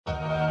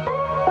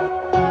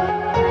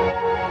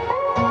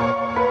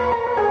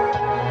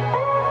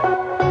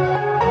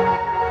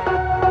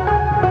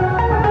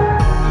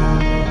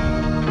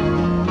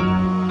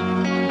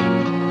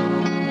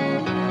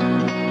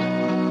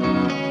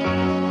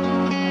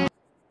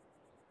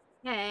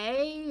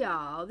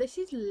y'all, this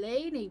is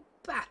Laney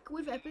back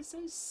with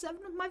episode 7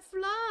 of my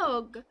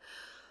vlog.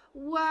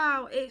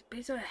 Wow, it's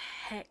been so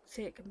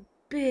hectic and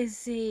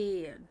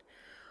busy, and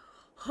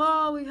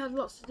we've had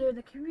lots to do in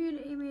the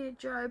community, me and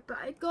Joe, but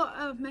I got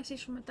a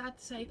message from my dad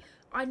to say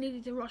I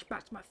needed to rush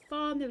back to my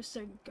farm. There was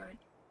something going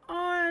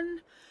on.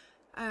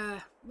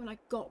 When I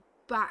got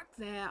back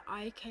there,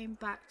 I came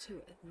back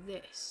to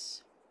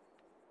this.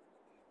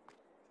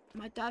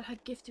 My dad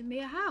had gifted me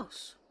a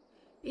house.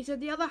 He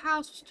said the other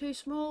house was too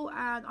small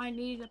and I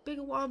needed a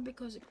bigger one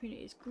because the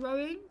community is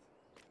growing.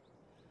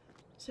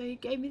 So he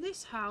gave me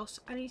this house,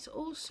 and he's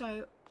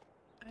also,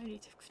 I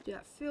need to do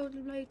that field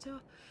later,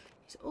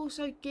 he's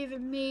also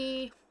given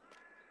me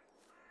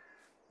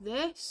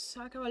this,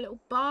 so I got a little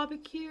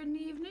barbecue in the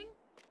evening.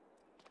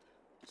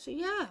 So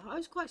yeah, I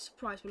was quite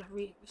surprised when I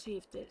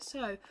received it.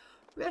 So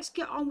let's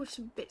get on with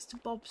some bits to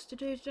bobs to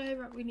do today.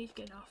 Right, we need to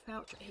get in our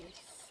filter. It is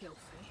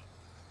filthy.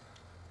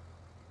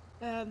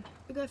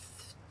 We're going to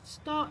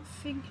start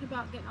thinking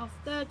about getting our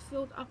third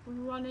field up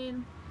and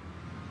running.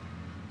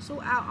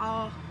 Sort out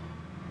our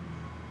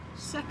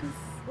second.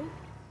 Oh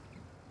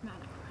man,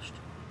 I crashed.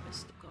 I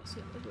still can't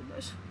see up the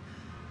windows.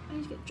 I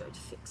need to get Joe to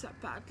fix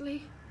that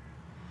badly.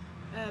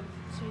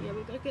 So yeah,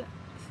 we're going to get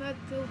the third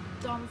field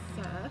done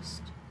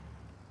first,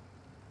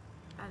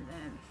 and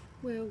then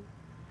we'll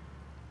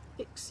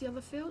fix the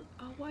other field.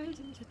 Oh, why isn't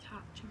it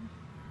attaching?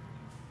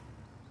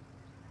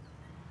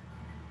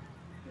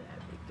 There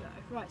we go.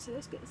 Right, so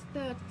let's get this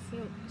third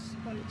field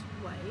on its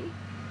way.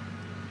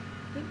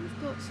 I think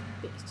we've got some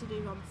bits to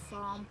do on the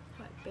farm,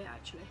 quite a bit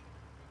actually.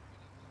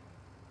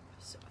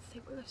 So I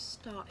think we're going to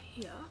start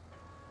here.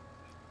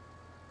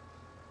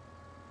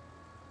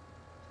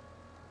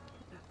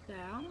 Put that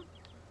down.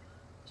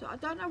 So I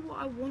don't know what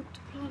I want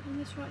to plant in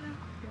this right now.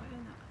 Right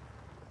in that.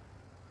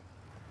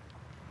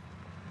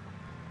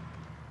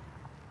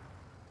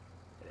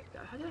 There we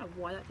go. I don't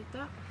know why that did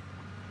that.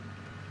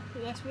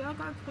 But yes, we are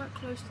going quite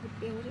close to the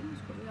buildings,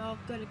 but we are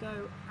going to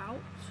go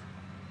out.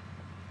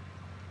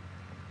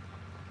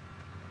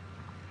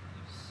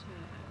 So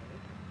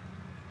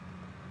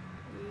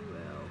we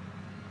will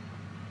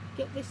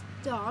get this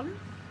done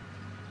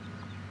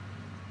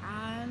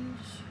and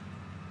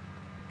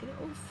get it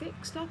all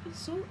fixed up and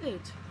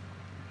sorted.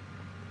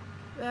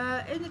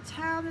 In the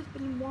town there's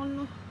been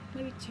one,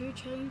 maybe two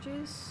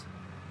changes.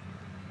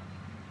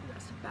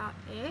 That's about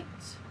it.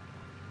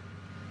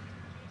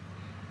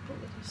 Oh,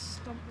 there's a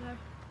stump there.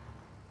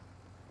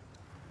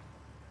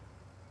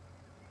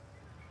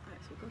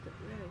 Right, so we've got to get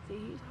rid of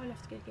these. I'll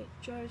have to get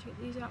Joe to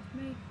get these out for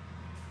me.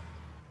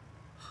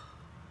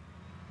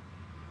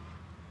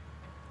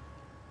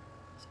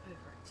 It's over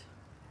it.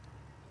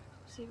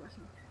 See what I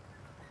can.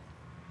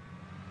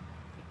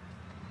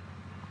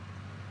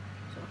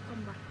 So I'll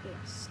come back and get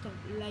that stump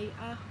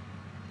later.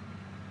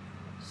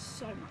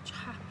 So much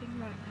happening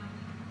right now.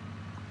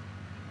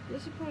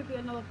 This will probably be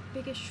another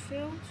biggish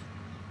field.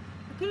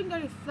 I couldn't go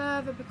any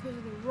further because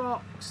of the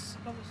rocks,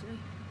 obviously.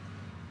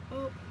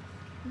 Oh,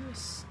 another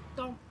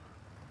stump.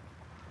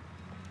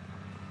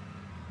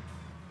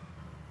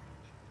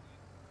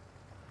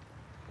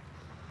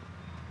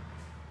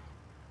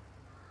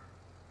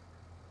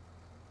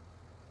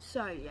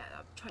 So yeah,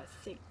 I'm trying to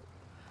think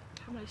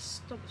how many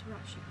stumps are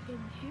actually in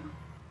here.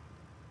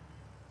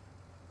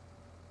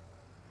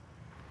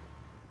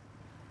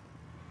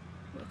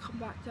 We'll come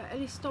back to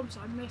any stumps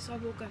I miss, I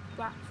will go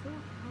back for.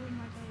 Oh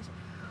my days.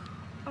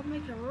 I'm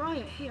making a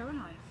riot here, aren't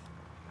I?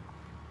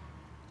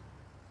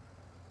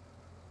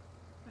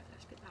 Right,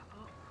 let's get that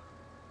up.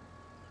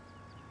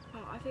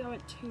 Oh, I think I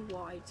went too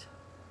wide.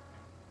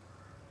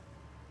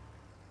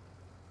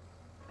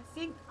 I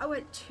think I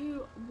went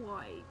too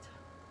wide.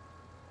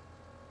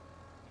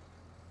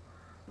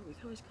 Oh, we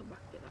can always come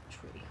back and get that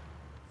tree.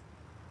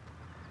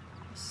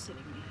 It's silly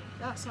me.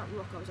 That's that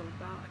rock I was on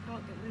about. I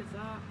can't get rid of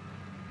that.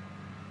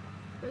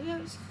 But yeah,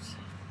 it's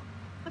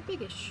a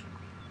biggish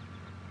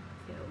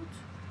field.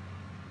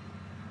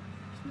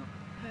 It's not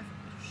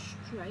perfectly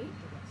straight,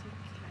 but that's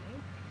okay.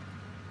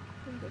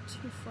 I don't go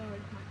too far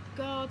into my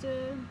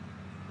garden.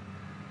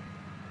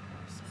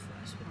 That's the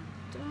first one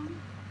done.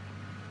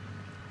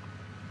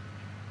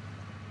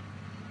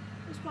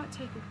 This might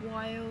take a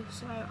while,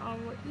 so I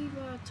will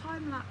either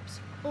time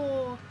lapse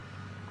or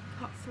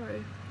cut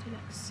through to the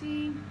next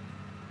scene,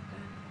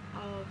 and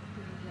I'll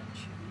let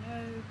you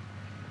know.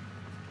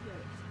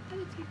 Yeah, it's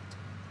edited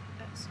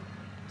at some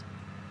point.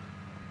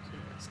 So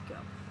let's go.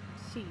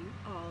 See you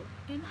all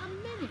in a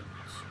minute.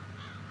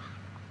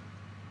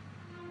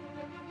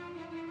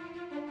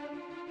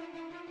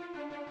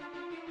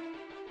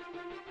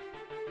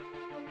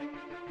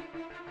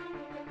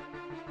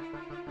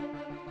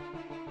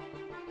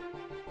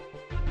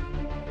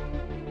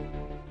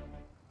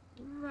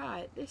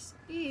 Right, this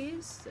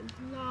is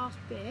the last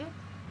bit,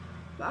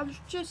 but I was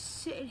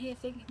just sitting here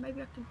thinking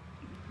maybe I can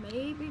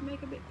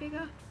make it a bit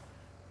bigger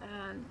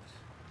and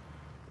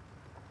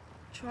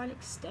try and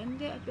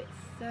extend it a bit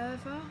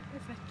further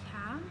if I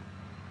can,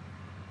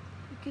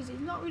 because it's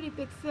not really a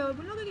big field.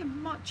 We're not going to get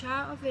much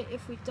out of it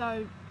if we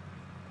don't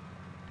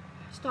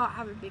start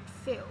having big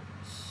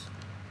fields.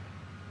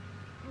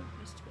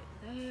 Just a bit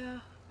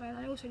there. And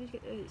I also need to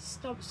get the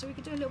stumps so we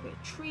can do a little bit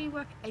of tree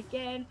work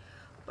again.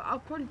 But I'll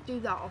probably do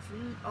that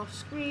off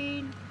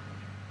screen.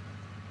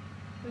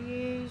 We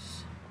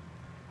use.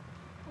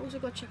 Also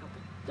got to check out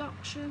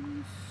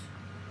productions.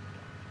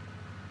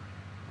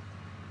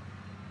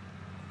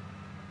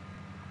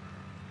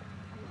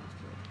 Last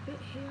little bit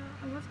here.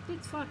 I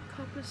did find a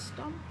couple of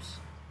stumps,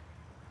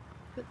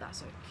 but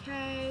that's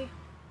okay.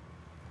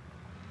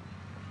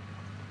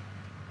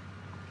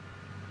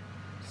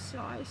 So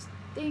I was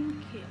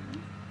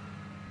thinking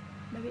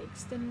maybe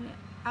extending it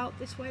out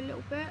this way a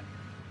little bit.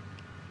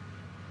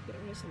 Get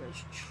rid of some of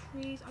those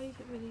trees. I need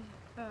to get rid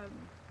of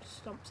these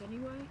stumps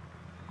anyway.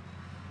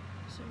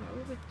 So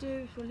what we'll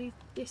do is we'll leave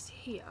this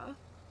here.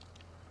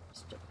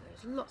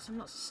 There's lots and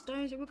lots of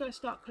stones. We're going to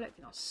start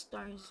collecting our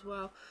stones as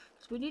well,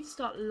 because we need to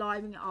start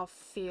liming our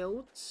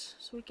fields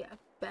so we get a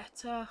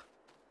better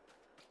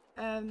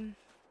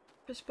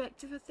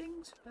perspective of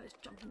things. Let's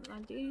jump on the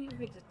landing.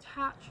 Everything's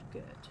attached.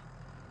 Good.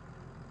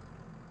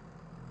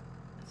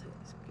 Let's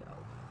go.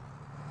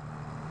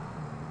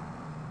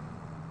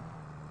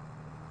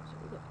 So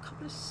we've got a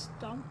couple of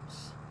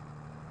stumps.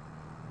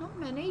 Not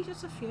many,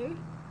 just a few.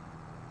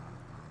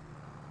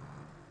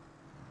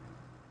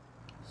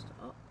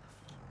 Stop.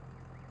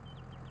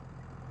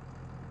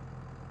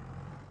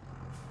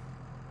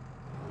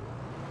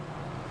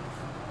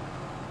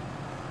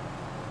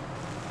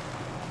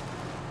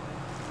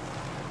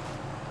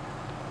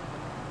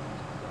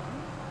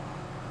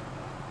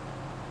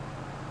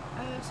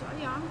 So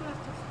yeah, I'm gonna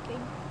have to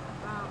think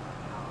about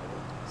how I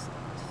want to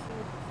start this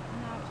field.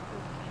 Now it's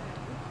okay.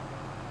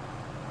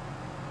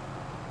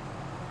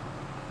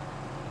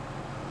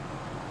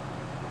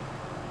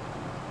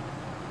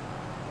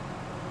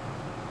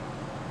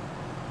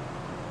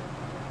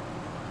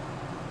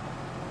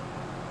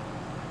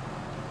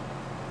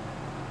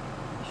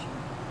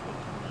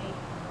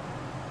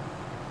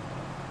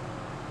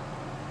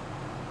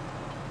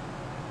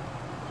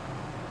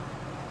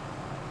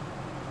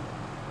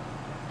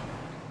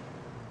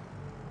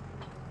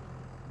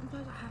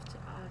 Sometimes I have to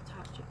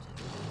attach it to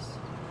this.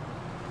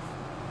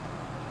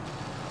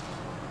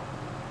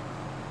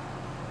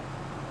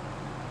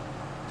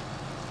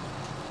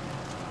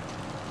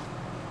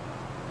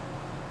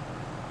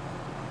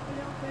 A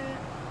little bit.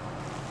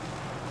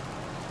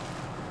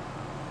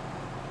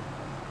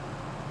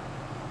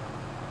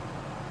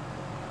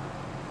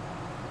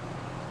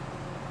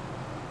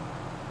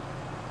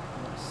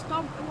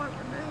 Stump, it won't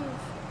remove.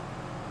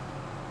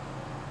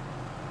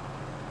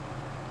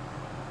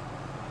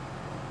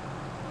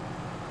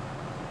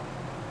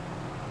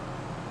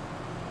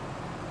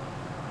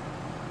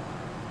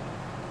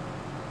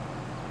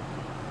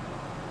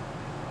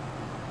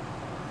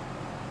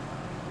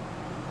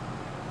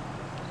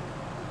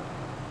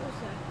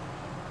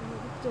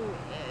 Do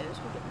is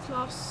we'll get this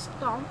last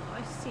stump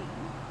I see.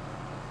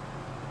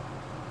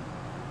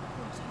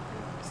 We'll take a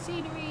look at the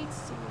scenery to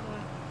see whether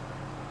I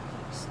can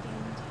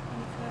extend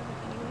any further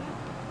anywhere.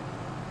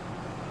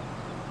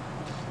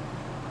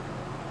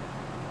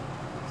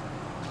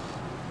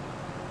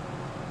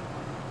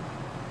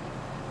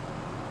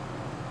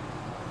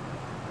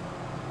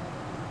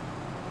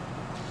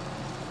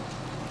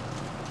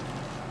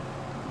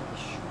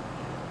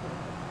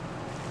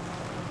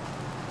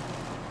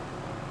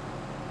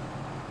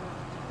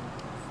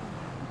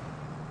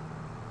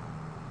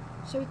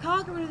 So we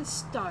can't get rid of the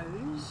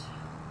stones.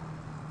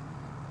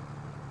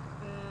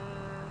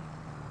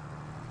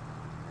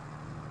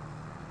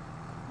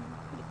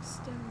 We could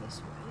extend this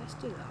way. Let's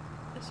do that.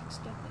 Let's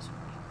extend this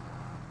way.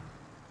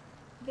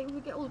 I think if we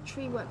get all the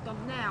tree work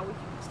done now, we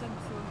can extend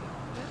the field a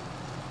bit.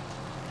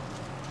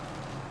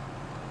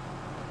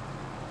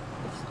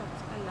 If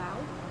stumps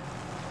allowed.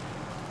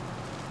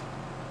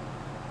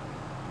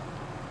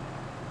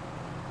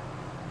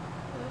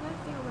 But I don't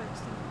think I won't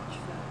extend it much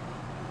further.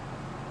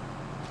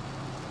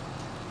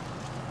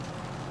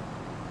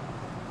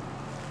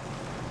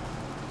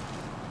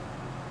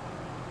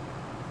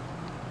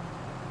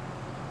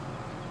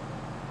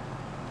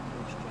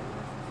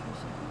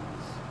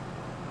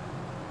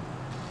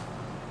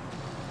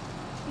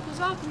 Because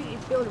our community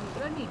is building, we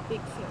don't need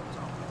big fields,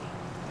 aren't we?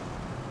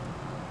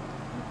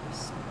 The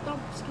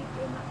stumps keep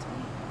doing that to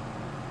me.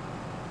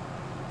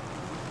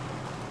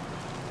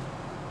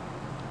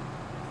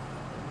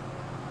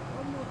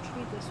 One more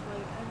tree this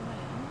way, and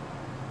then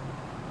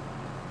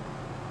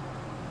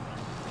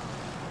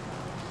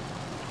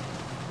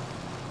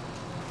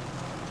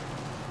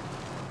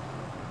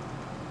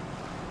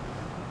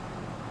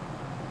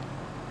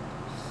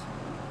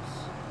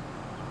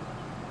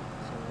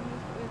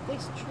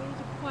this tree,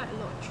 there are quite a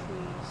lot of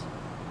trees.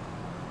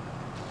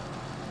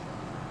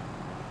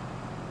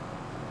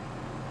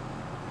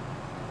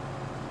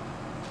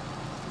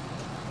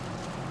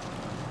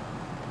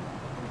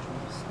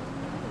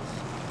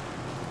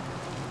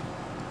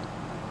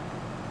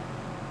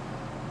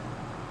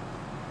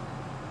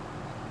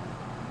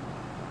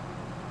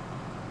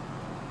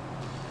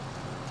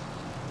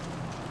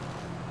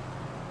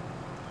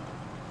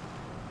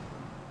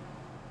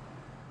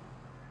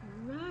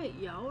 Right,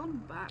 go, I'm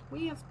back.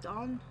 We have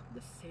done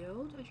the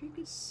field, as you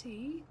can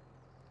see.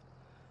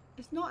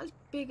 It's not as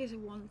big as I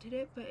wanted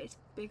it, but it's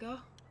bigger.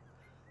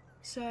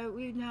 So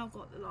we've now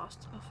got the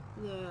last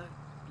of the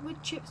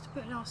wood chips to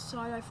put in our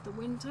silo for the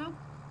winter.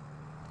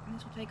 And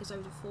this will take us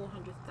over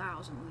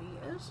 400,000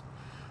 litres.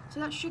 So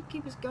that should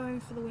keep us going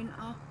for the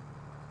winter.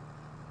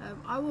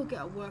 I will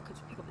get a worker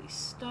to pick up these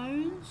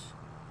stones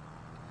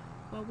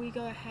while we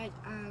go ahead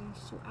and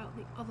sort out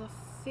the other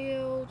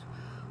field.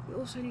 We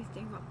also need to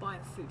think about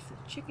buying food for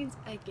the chickens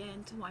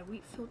again till my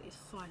wheat field is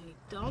finally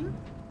done.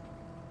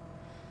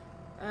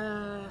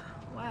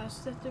 What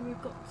else?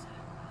 We've got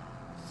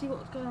to see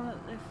what's going on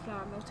at the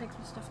flour mill. Take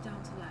some stuff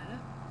down to there,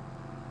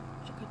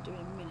 which I could do in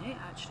a minute.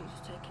 Actually,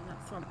 just taking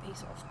that front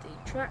piece off the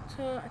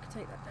tractor. I could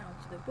take that down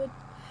to the wood.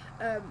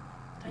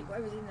 Take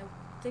whatever's in the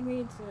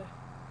thingy into the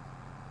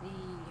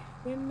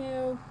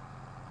windmill.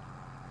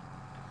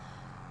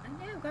 And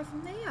yeah, we'll go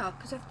from there,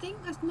 because I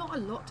think there's not a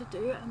lot to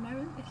do at the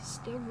moment. It's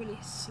still really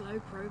slow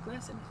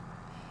progress, and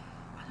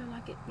I don't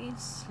like it being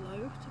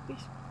slow, to be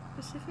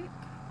specific.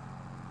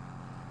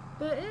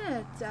 But in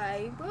a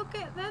day, we'll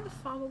get there. The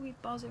farm will be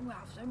buzzing. We'll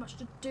have so much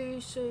to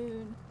do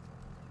soon.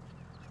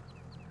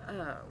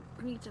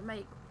 We need to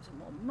make some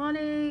more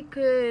money,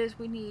 because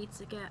we need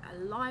to get a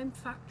lime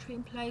factory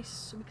in place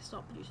so we can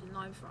start producing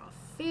lime for our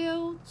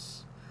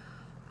fields.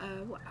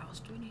 What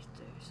else do we need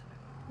to do? So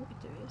what we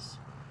do is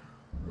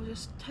we'll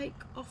just take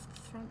off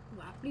the front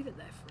wrap, leave it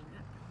there for a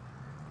minute,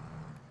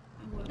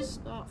 and we'll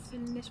start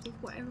filling this with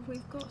whatever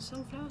we've got.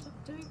 Sunflowers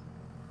I'll do.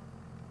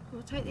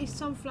 We'll take these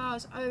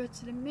sunflowers over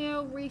to the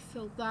mill,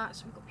 refill that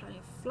so we've got plenty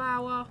of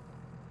flour.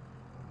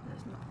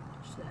 There's not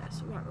much there,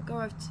 so right, we'll go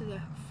over to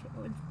the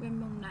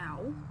windmill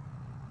now.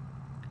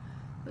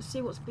 Let's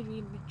see what's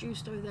been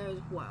reduced over there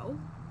as well.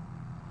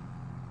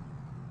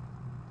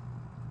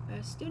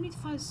 Still need to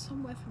find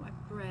somewhere for my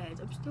bread.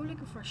 I'm still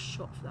looking for a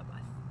shop for that, but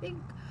I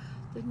think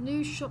the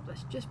new shop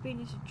that's just been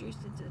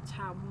introduced into the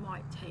town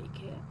might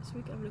take it. So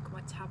we can have a look at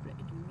my tablet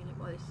in a minute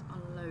while this is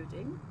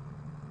unloading.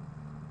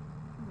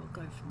 And we'll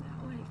go from there.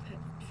 Oh, I need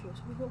fuel.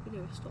 So what we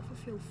do is stop for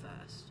fuel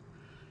first,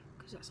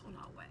 because that's on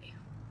our way.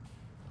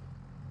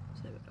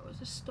 So there we go. Let's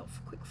just stop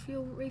for quick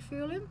fuel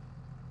refueling.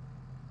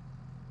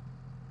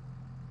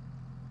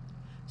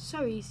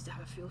 So easy to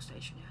have a fuel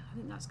station here. I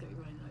think that's going to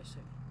be running low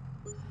soon.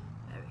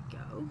 There we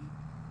go.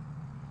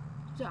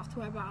 Don't have to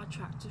worry about our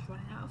tractors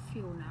running out of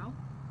fuel now.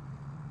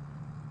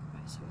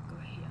 Right, so we'll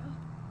go here.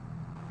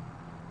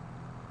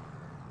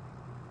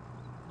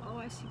 Oh,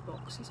 I see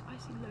boxes. I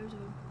see loads of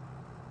them.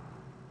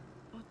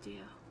 Oh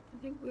dear. I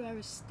think we're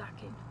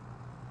overstacking.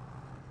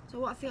 So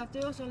what I think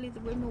I'll do is I'll leave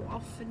the windmill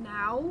off for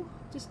now,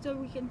 just so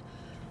we can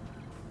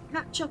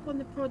catch up on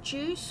the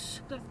produce.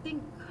 Because I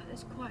think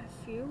there's quite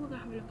a few. We're going to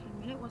have a look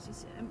in a minute once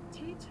it's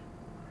emptied.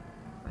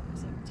 Right,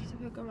 that's empty. So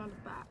we'll go around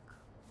the back.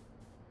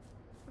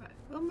 Right,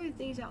 we'll move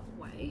these out of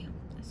the way.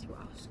 Let's see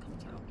what else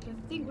comes out.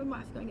 I think we might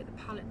have to go and get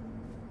the pallet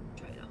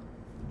trailer,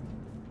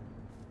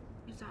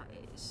 because that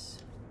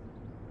is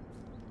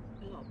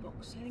a lot of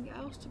boxes. Anything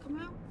else to come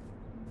out?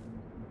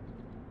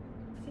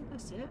 I think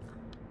that's it.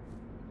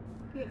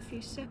 Give it a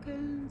few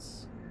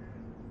seconds.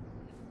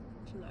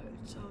 It's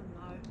loads. Oh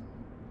no.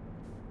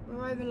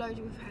 We're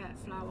overloaded with hair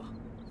flour.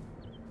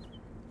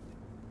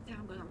 Now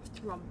I'm going to have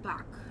to run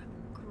back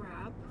and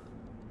grab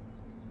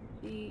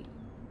the...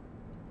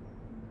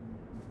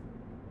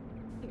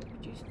 I think we're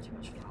producing too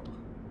much flour.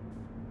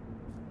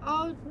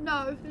 Oh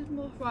no, there's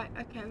more. Right,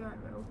 okay, right,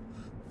 we'll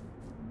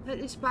put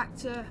this back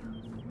to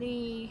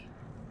the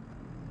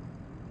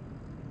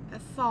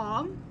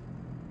farm.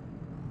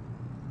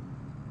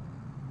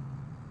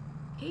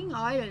 King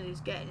Island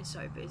is getting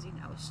so busy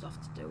now with stuff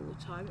to do all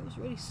the time. It was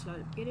really slow at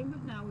the beginning,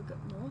 but now we've got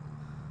more.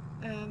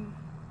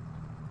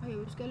 Oh yeah,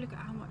 we'll just go look at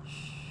how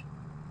much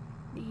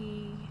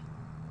the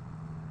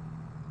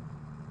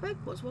bread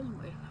was,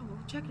 wasn't we? Oh,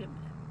 we'll check in a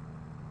minute.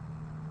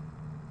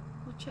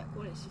 We'll check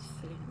what it is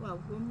filling. Well,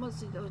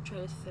 once the other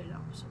trailer's filling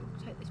up, so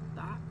we'll take this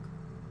back.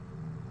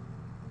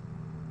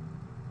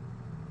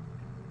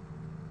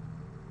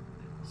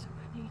 So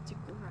I need to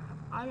grab.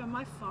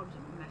 My farm's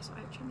a mess. I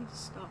actually need to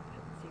start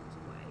putting things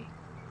away.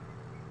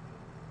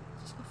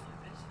 Just got 5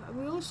 minutes. And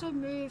we also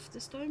moved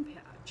the stone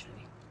pit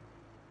actually.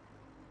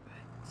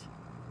 Right. So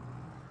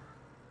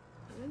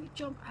let me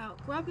jump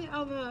out, grab the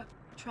other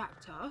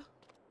tractor,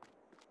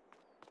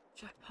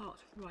 which I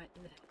parked right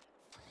in there.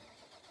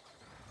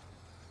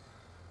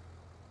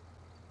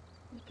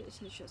 Look at this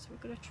in the shot, so we're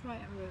going to try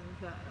it in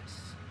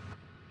reverse.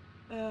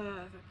 If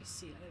I can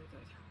see it, there we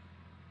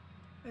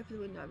go. Open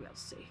the window, I'll be able to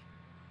see.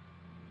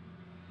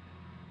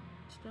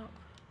 Stop.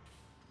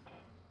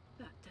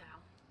 That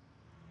down.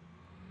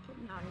 Put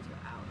now into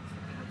it out.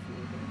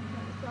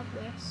 Let's grab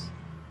this.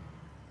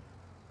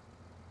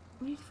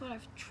 We need to find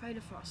a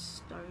trailer for our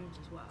stones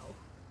as well,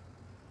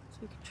 so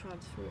we can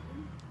transport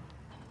them.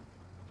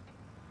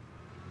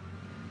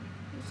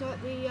 Looks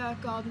like the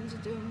gardens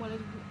are doing well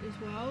as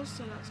well,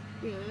 so that's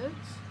good.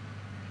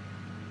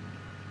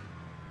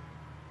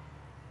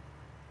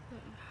 I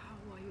don't know how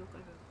well you're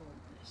going to perform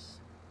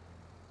this.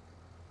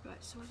 Right,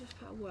 so I'll just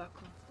put a work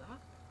on for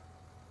that.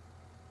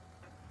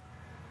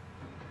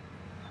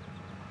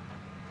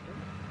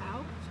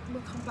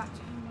 we'll come back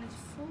to him when it's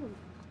full.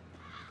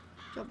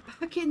 Jump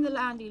back in the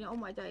landing. Oh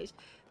my days.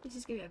 This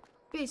is going to be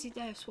a busy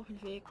day of swapping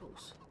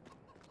vehicles.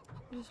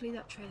 We'll just leave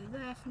that trailer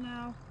there for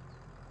now.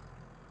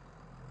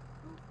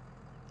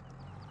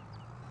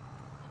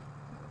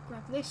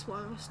 Grab this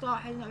one. We'll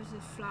start heading over to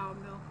the flour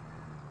mill.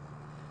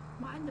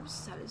 Might end up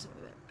selling some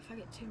of it if I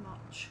get too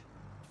much.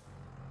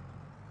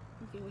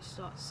 We can always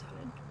start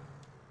selling.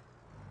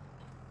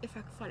 If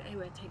I can find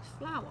anywhere that takes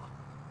flour.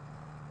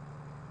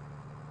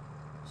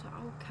 So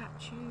I will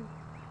catch you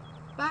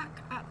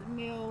back at the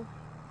mill.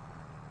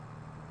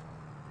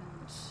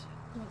 And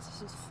once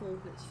this is full,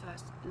 its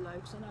first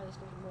load. So I know there's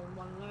going to be more than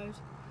one load.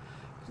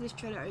 Because this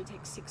trailer only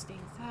takes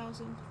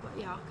 16,000. But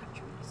yeah, I'll catch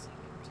you in a second.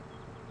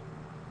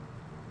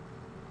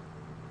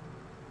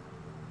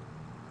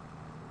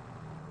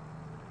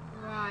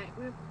 Right,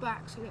 we're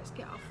back, so let's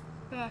get our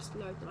first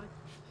load that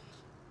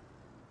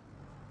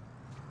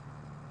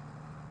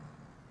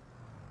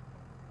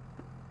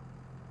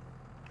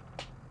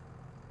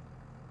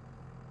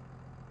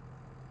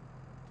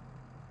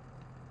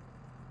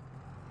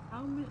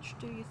How much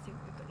do you think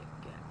we're going to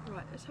get?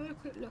 Right, let's have a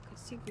quick look and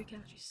see if we can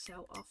actually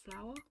sell our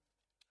flour.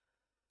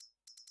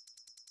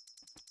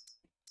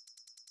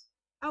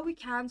 Oh, we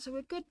can, so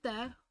we're good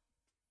there.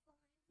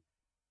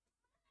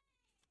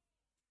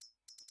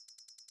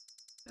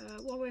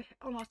 While we're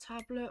on our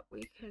tablet,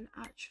 we can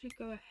actually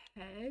go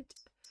ahead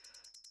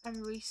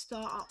and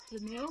restart up the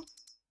mill.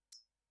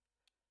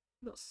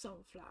 We've got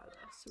sunflower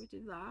there, so we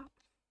do that.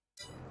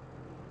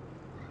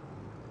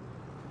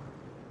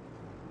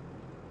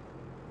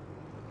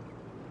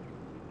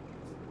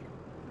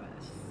 Right,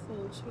 that's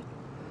full. So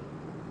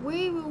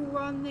we will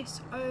run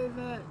this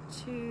over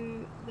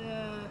to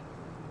the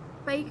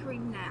bakery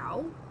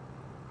now,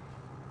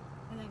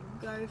 and then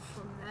go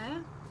from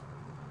there.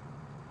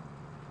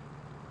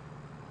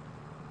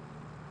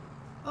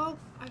 Oh,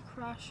 I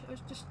crashed. I was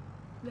just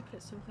looking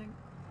at something.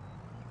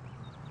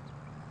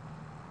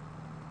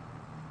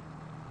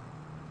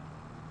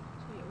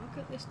 So yeah, we'll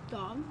get this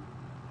done.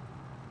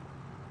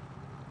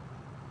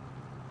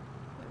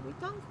 But we've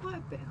done quite a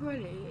bit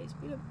already. It's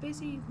been a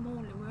busy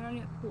morning. We're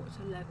only at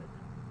 11:15.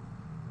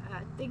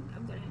 I think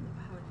I'm going to end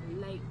up having a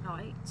late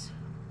night.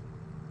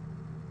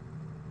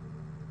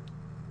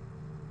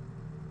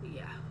 But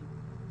yeah.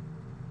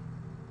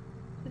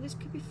 So this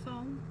could be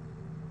fun.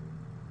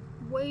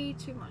 Way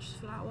too much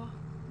flour,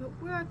 but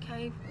we're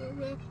okay.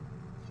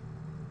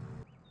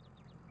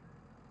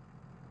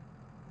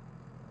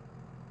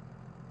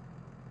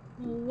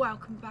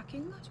 Welcome back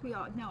in, guys. We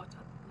are now at the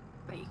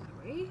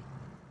bakery,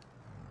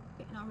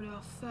 getting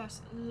our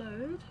first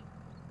load.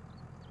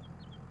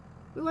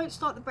 We won't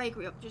start the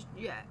bakery up just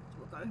yet.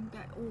 We'll go and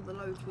get all the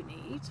loads we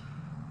need,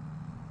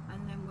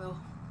 and then we'll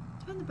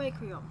turn the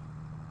bakery on.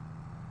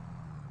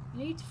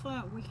 We need to find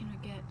out if we can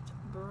get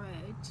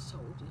bread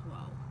sold as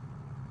well.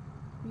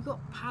 We've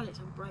got pallets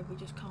of bread we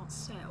just can't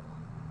sell.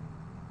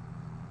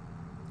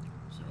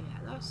 So yeah,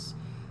 that's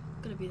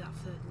gonna be that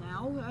for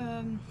now.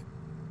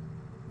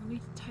 We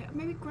need to take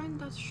maybe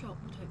Granddad's shop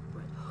will take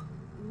bread.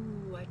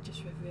 Ooh, I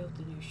just revealed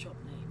the new shop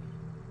name.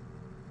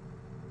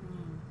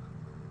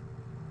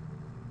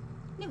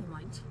 Never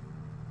mind.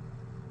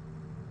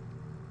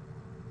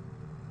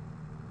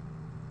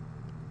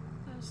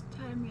 That's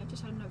telling me I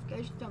just had a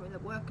notification telling me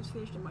that work is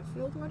finished in my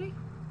field already.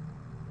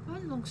 I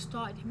hadn't long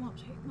started him up,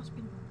 so it must have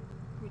been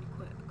really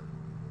quick.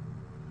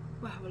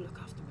 We'll have a look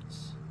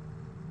afterwards.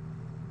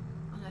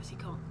 Unless he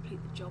can't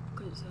complete the job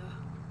because it's a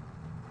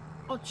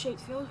odd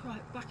shaped field.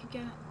 Right, back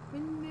again at the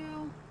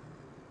windmill.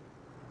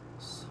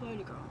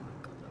 Slowly go. Oh my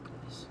god, look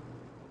at this.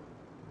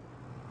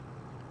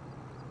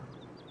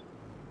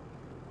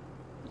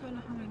 I don't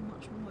know how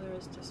much more there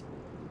is to spend.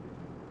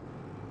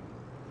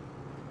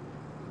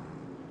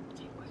 I'll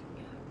take what I can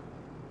get.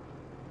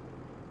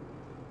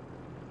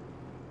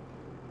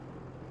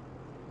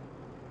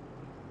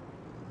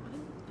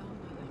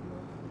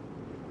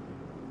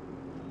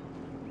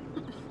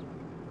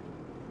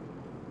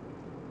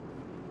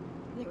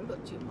 I think we've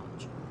got too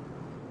much.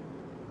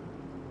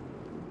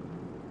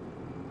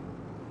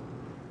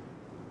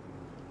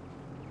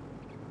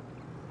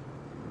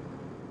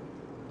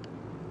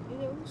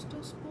 They're all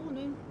still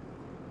spawning.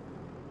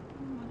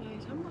 Oh my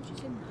days, how much is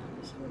in there?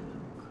 Let's have a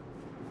look.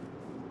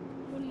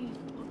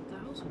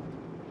 20,000.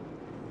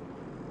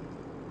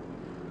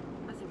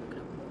 I think we're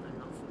going to want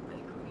enough for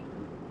bakery.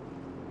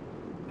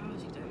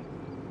 How's he doing?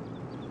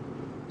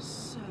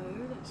 So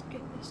let's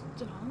get this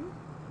done.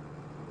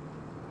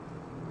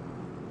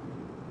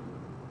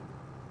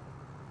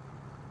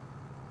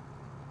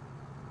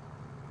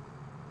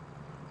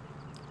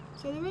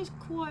 So there is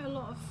quite a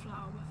lot of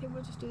flour. I think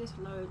we'll just do this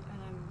load and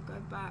then go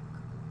back.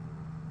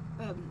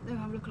 Then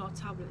have a look at our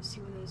tablet,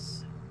 see where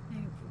there's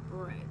anything for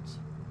bread.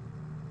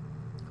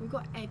 We've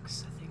got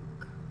eggs, I think.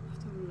 I'll have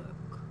to have a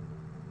look.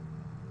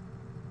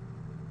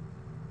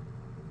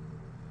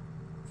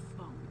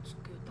 Farm looks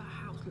good. That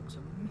house looks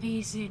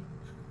amazing.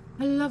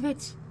 I love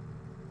it.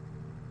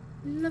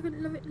 Love it,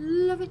 love it,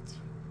 love it.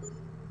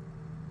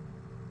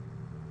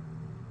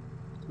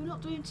 So we're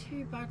not doing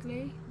too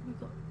badly. We've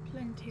got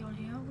plenty on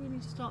here. We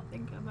need to start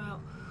thinking about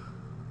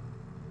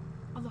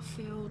other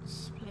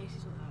fields,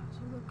 places like that. So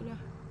we're gonna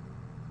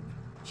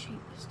cheat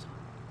this time.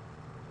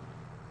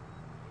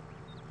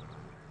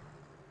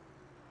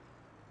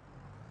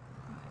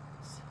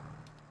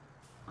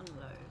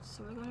 Unload.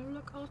 So we're going to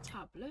look at our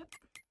tablet.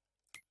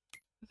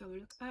 We're going to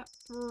look at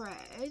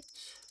bread.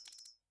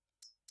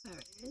 There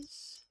it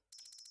is.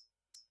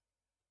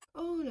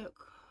 Oh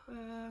look,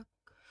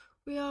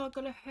 we are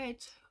going to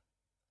head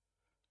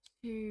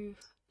to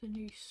the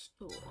new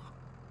store.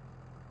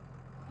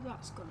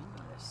 That's going to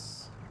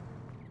nice.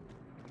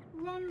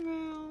 Run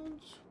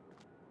round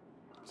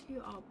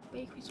to our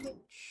bakery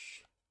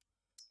switch.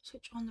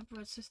 Switch on the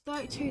bread. So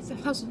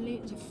 32,000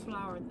 litres of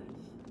flour in there.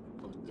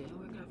 Oh dear,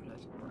 we're going to have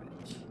loads of bread.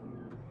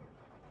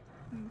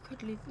 We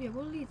could leave, yeah,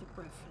 we'll leave the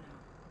bread for now.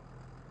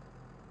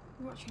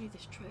 We'll actually leave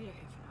this trailer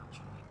here for now,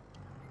 actually.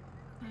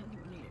 I don't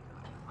think we'll need it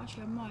right now.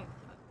 Actually, I might.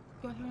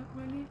 Do I think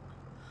I need it?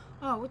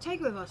 Oh, we'll take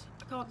it with us.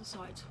 I can't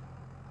decide.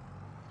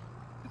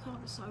 I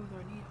can't decide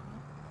whether I need it or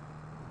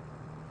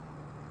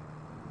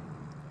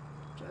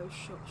not. Joe's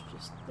shop's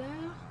just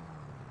there.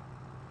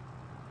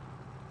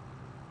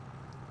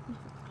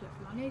 Nothing to collect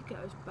from. I need to get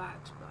those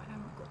bags, but I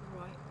haven't got the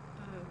right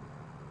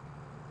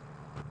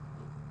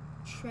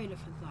trailer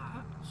for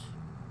that.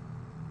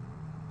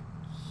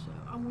 So,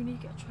 and we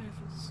need to get a trailer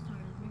for the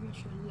stones. Maybe I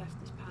should have left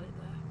this pallet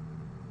there.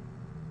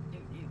 No.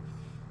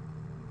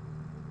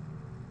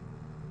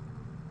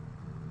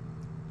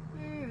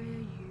 Where are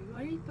you? I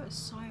need to put a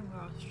sign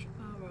where our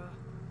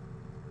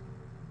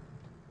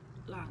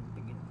land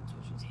begins,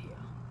 which is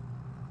here.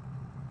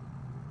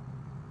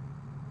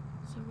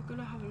 So we're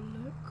gonna have a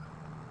look.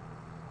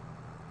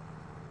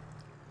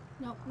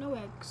 Nope, no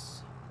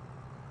eggs.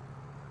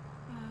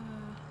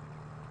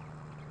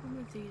 One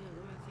of these,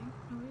 I think.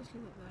 No, we'll just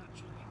leave it there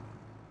actually.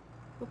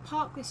 We'll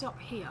park this up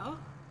here.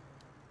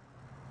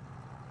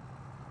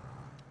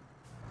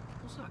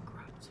 What's that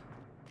grabbed?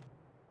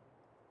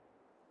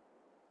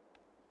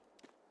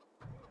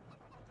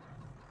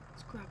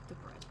 Let's grab the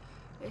bread.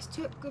 Let's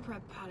took the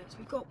bread pallets.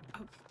 We've got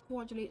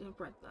 400 litres of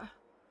bread there.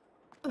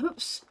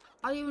 Oops!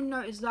 I didn't even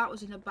notice that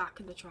was in the back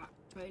of the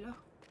trailer.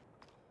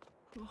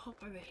 We'll hop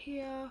over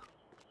here.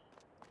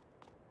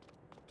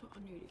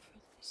 There's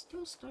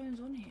still stones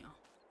on here.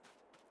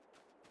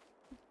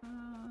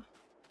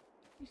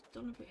 He's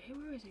done a bit here.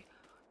 Where is he?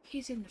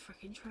 He's in the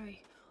freaking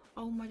tray.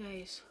 Oh my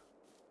days.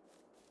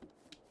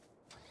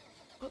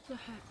 What the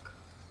heck?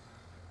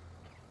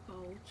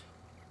 Gold.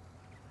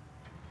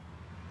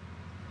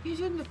 He's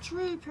in the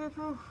tree,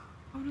 people.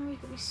 Oh no, he's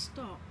got me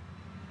stuck.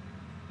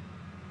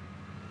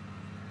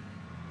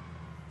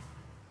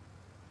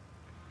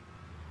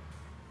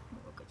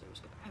 What we're going to do is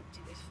going to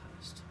empty this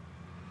first.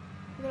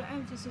 We're going to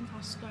empty this into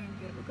our stone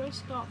pit. We're going to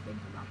start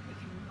thinking about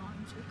making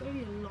lime. So we're going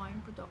to need a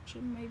lime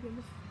production, maybe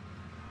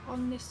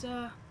on this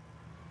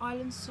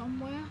island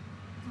somewhere,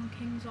 on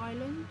King's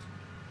Island.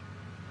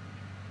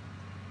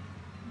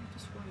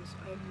 Just run this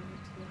over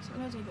into this. I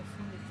know it's only got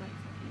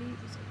 435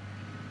 litres.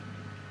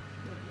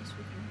 But at least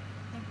we can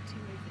empty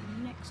away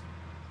the next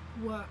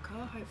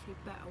worker, hopefully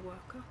a better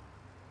worker.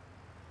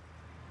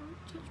 Oh,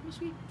 touch my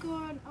sweet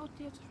gone. Oh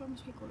dear, just run my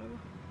sweet all over.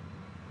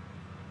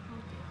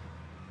 Oh dear.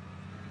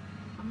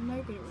 I'm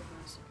no good at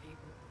reversing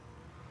people.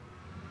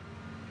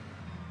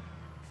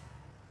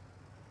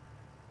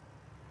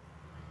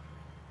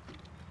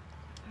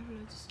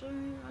 Overload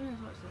stone. I know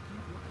it's like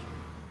not much.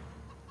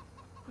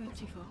 We went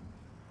too far.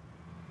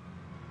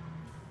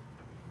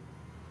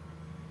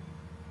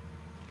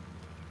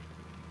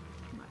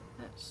 Right,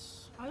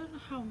 I don't know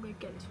how I'm going to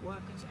get this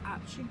worker to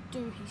actually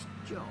do his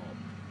job.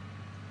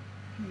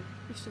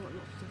 We've still got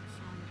lots of different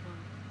farm as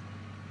well.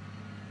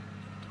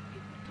 Top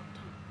people,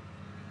 top.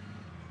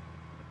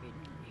 That'd be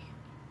naughty.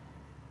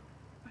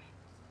 Right.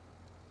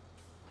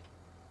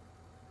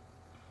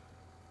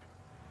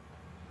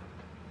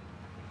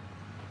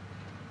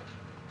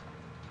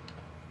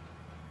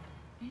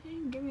 He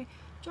didn't give me,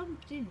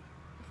 jumped in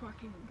before I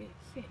could even get it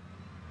fit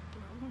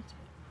where I wanted it.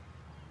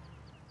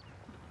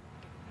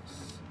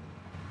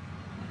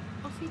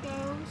 Off he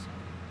goes,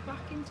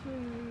 back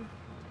into,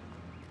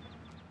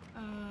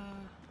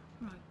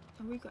 right,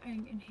 have we got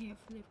anything in here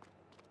for the,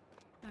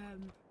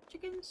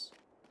 chickens?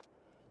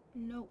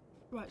 Nope.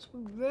 Right, so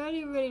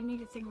we really need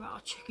to think about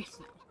our chickens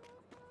now.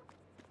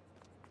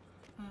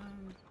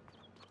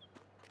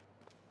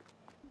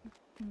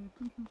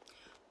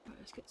 Right,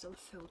 let's get some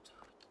filter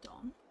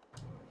done.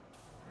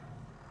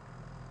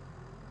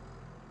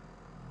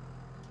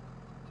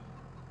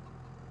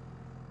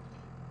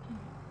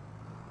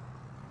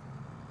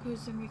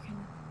 Because then we can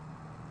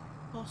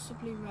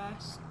possibly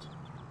rest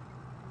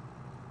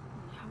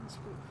and have this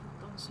group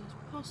done as soon as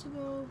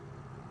possible.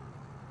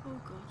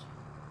 Oh god.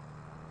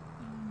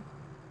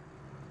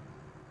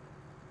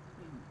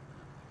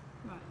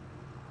 Right.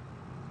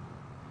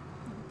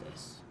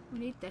 This. We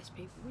need this,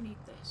 people. We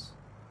need this.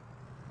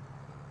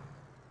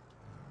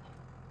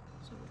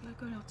 So we're going to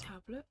go on our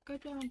tablet, go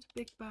down to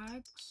big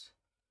bags.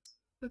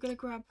 We're going to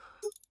grab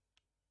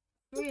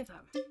 3 of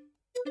them.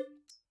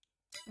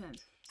 And then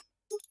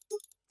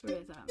 3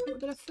 of them. We're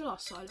going to fill our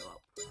silo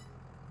up. That's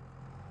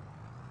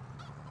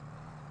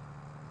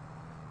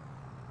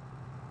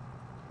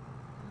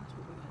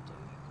what we're going to do.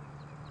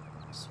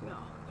 Yes, we are.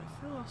 We're going to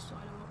fill our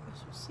silo up with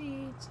some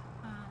seeds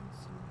and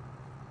some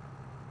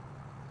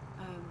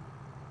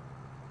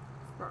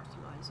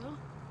fertilizer.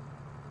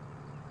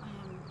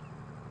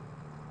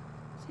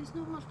 So there's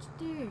not much to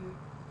do.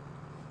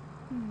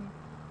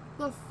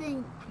 Got to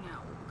think now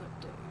what we're going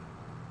to do.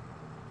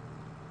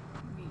 I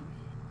mean,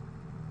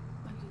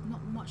 like there's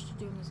not much to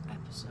do in this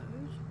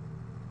episode.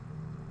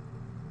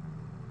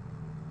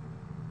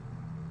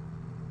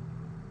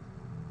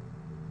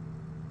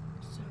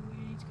 So we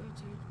need to go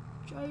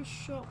to Joe's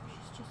shop, which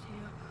is just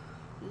here.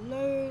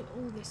 Load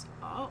all this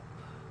up.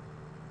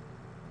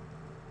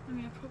 I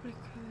mean, I probably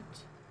could.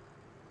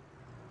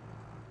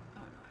 I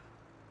don't know.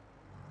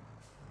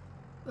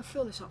 We'll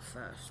fill this up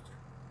first.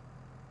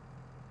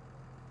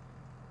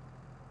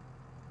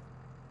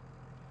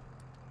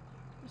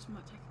 This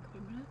might take a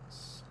couple of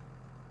minutes.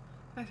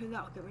 Hopefully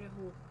that'll get rid of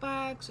all the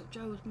bags that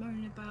Joe was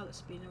moaning about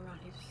that's been around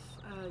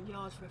his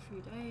yard for a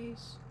few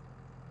days.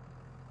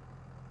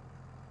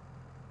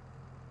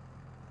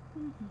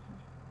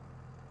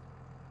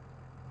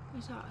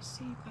 Is that a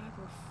seed bag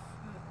or a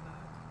fruit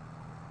bag?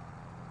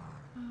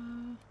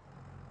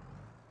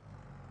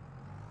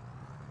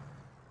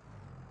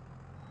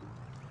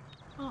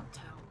 Can't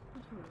tell.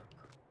 Let's have a look.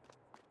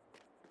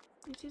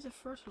 It is a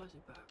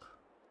fertilizer bag.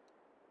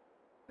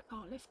 I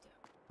can't lift it.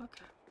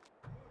 Okay.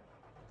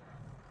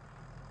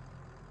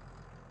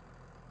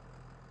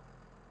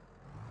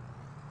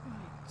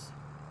 Right.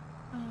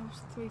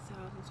 It's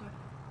 3,000. So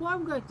what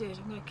I'm going to do is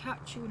I'm going to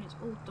catch you when it's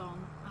all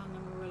done, and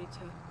then we're ready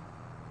to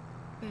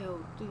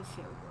do the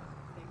field work,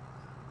 I think.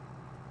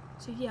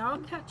 So yeah, I'll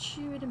catch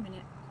you in a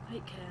minute.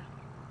 Take care.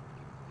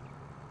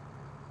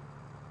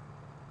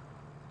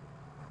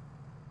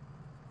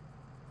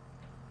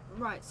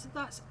 Right, so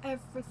that's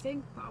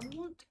everything, but I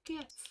want to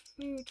get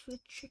food for the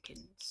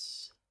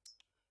chickens.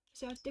 Is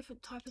there a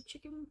different type of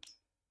chicken?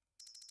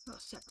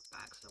 Not separate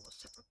bags. I want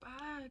separate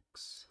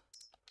bags.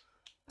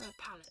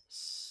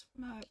 Pallets.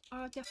 No,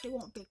 I definitely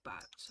want a big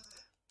bag. So,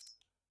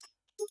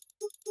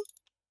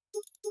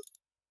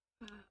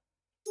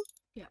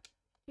 yeah,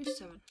 do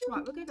 7. Right,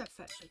 we're gonna go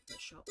fetch them from the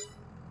shop.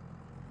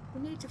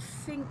 We need to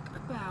think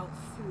about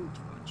food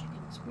for our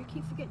chickens. We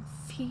keep forgetting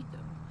to feed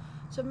them.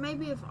 So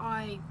maybe if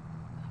I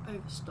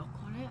overstock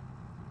on it,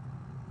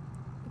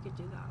 we could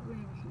do that. We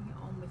can get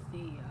on with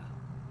the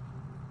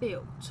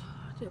build.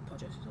 I do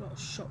apologise, there's a lot of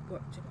shop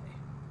work today.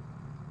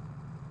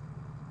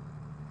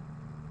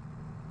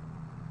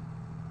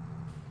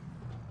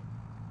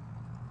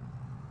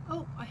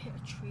 Oh, I hit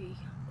a tree.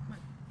 Oh my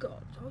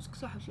god, that was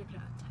because I was looking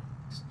at a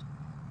text.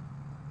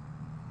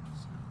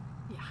 So,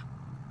 yeah.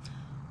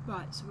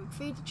 Right, so we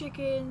feed the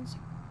chickens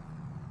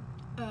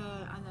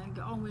and then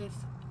get on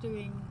with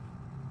doing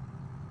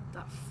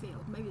that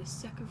field, maybe the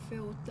second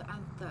field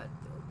and third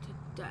field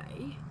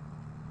today.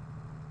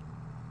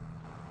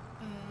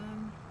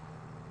 And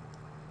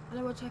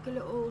then we'll take a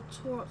little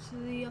tour up to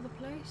the other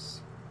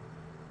place.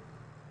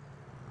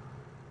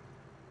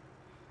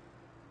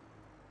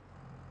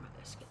 Right,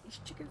 let's get these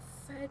chickens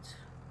fed.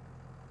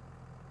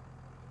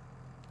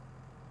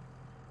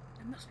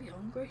 They must be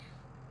hungry.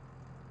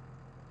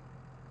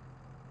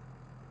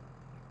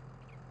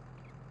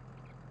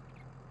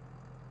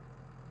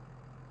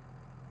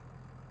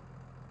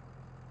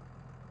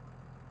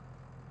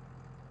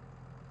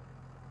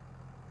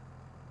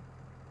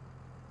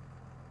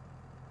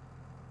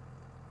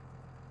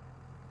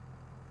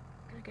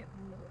 Get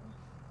more.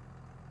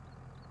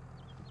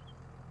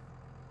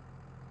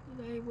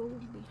 They will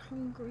be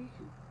hungry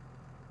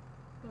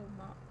so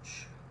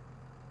much.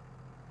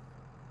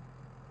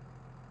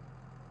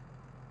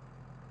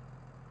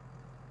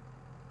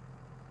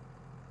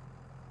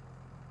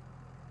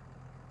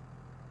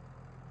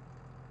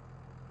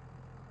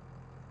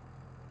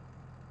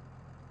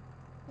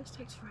 This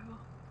takes forever.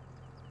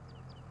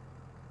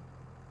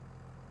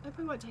 I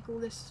probably won't take all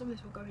this. Some of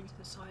this will go into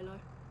the silo.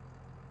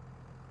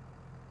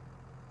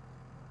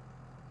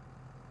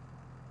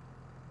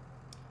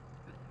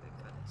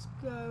 Let's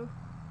go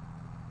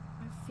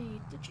and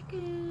feed the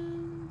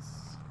chickens.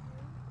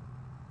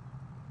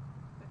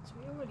 Right, so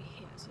we're already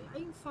here, so I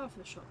ain't far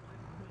from the shop, like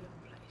a little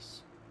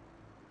place.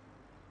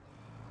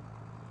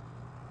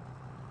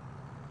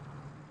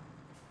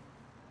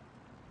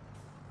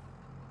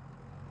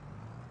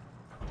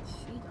 Let's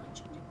feed our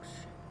chickens.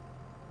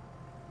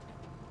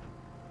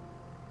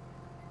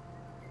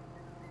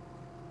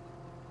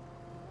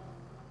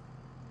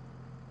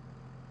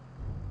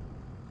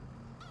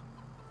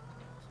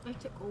 I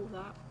took all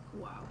that.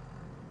 Wow.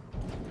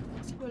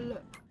 Let's have a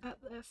look at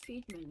their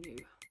feed menu.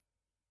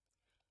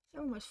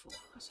 They're almost full.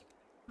 That's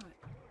okay. Right.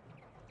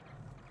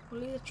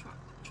 We'll leave the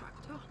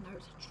tractor. No,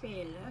 it's a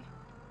trailer.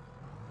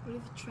 We'll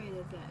leave the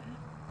trailer there.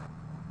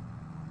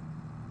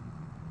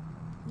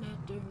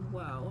 They're doing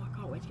well. I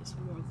can't wait to get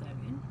some more of them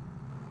in.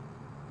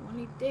 We'll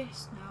need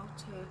this now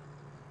to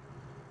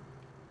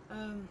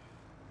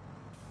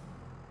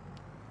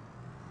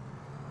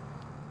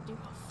do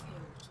our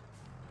field.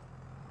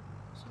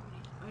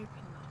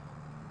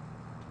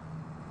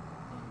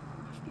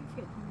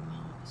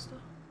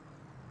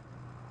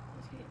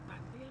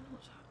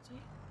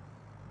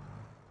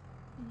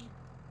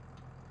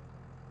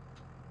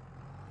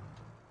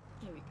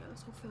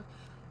 that's all filled.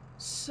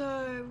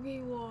 So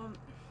we want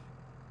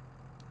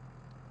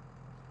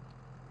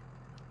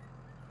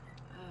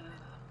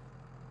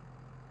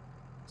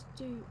let's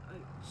do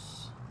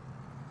oats.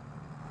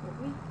 What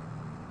we? No,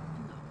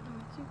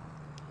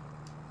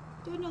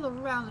 do another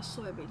round of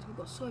soybeans. We've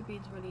got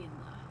soybeans already in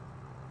there.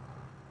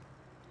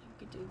 We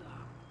could do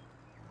that.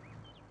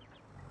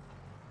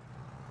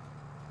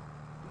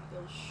 We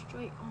go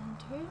straight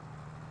onto it.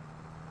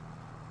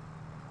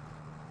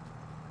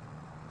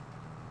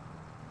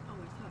 Oh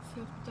wait, that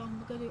field's done.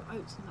 We're gonna do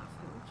oats in that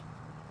field.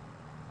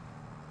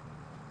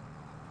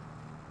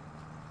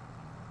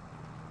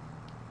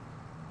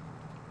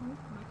 Oh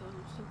my god,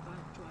 I'm so bad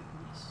at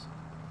driving this.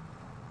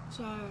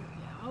 So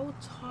yeah, I will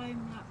time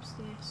lapse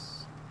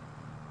this.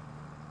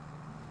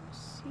 I'll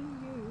see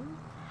you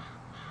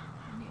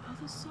on the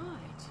other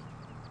side.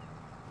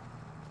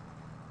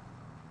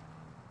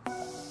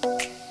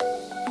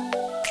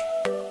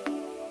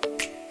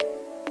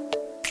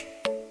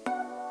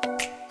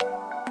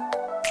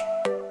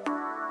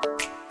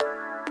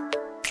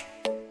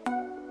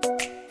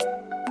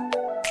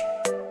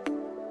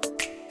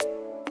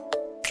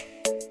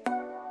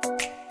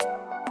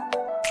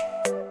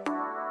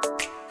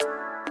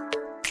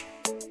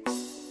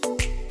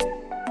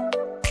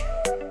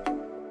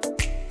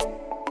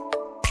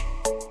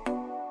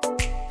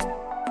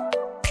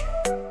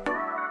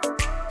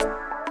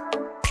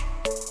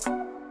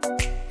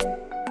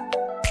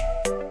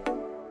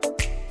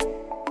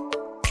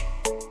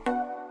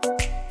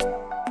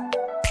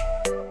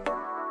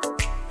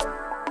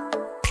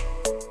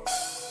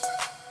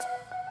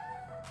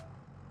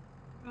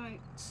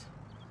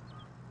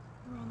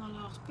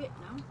 Bit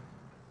now,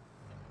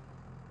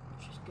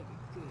 which is going to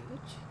be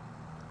good.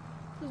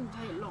 Doesn't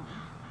take long.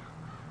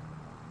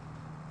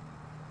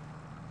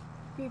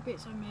 A few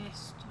bits I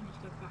missed. I need to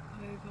go back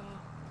over.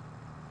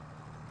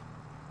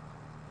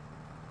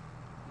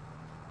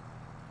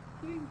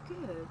 Doing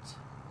good.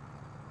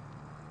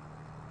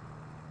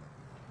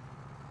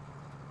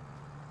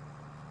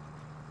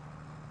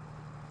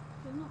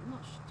 There's not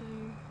much to do.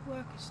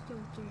 Work is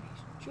still doing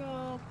his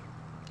job.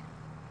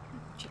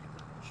 Check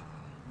that tree.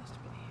 Must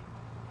be here.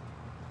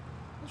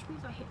 Which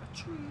means I hit a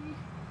tree.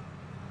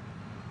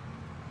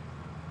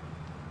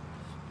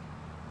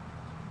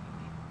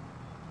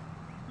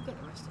 I'll get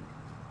the rest of it.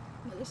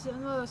 Now, this is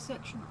another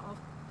section of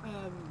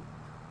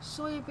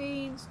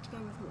soybeans to go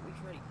with what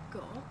we've already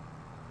got.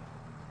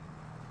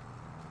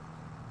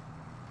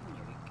 And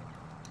there we go.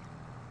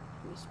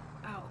 This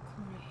outer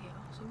corner here.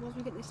 So once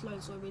we get this load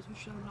of soybeans, we've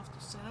shown enough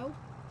to sell.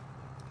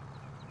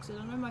 Because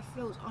I know my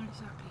fields aren't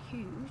exactly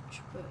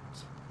huge,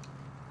 but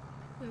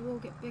they will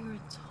get bigger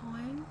in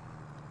time.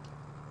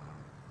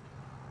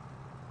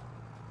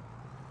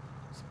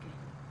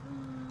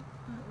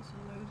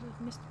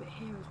 I've missed a bit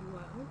here as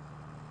well.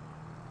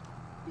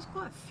 There's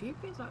quite a few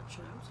bits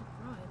actually, I was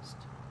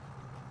surprised.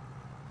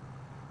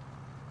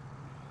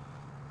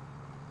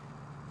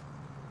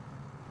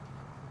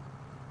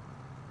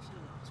 What's the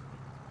last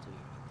bit to do?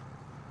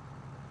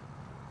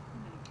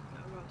 There we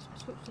go, right, so I'll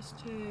switch this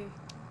to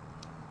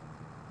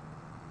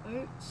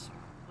oats.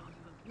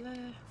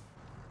 There.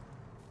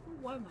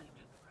 Why am I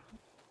looking around?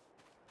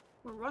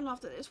 We'll run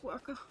after this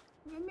worker.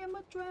 Give me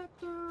my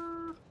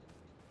tractor.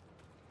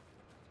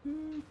 No,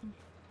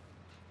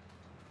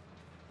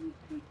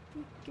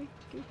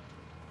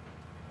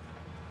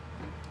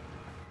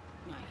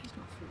 he's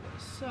not forward.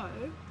 So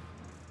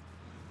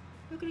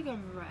we're gonna go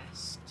and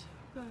rest.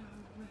 Go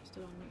rest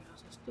along the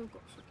house. I've still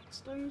got freaking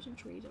stones and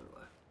trees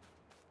everywhere.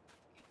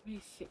 Let me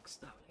fix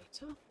that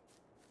later.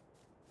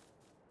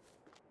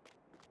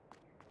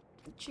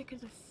 The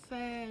chickens are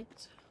fed.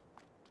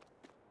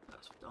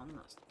 That's done,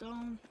 that's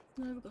done.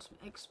 Now we've got some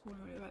eggs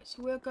spawning already. Right,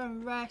 so we're going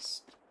to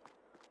rest.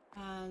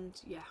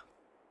 And yeah.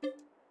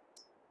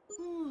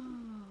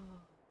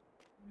 Oh,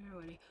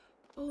 really.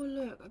 Oh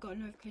look, I got a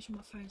notification on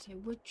my phone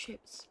saying wood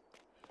chips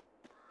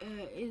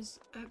is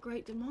at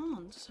great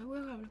demand. So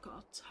we'll have a look at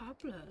our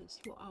tablets,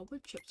 what our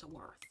wood chips are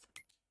worth.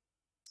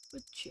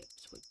 Wood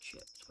chips,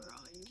 where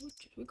are you? Wood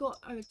chips. We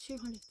got over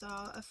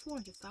 200,000,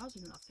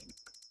 400,000 I think.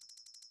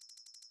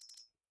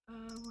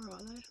 Where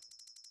are they?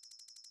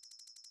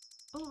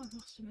 Oh, I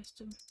must have missed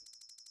them.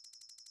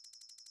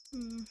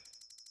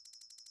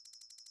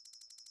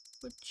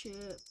 Wood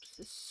chips.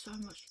 There's so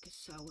much you can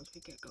sell once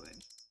we get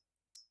going.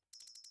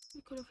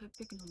 We've got to have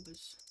big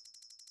numbers.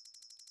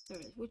 There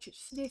it is. Wood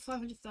chips. Near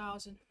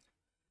 500,000.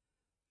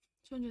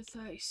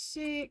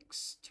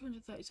 236,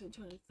 237,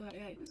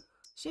 238.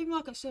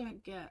 Supermarket still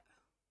don't get.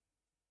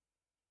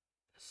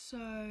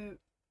 So,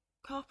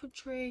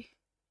 carpentry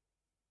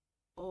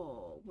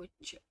or wood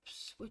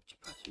chips. Wood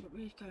chips. We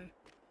need to go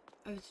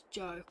over to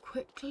Joe.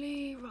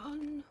 Quickly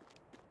run.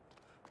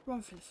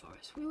 Run through the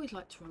forest. We always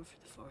like to run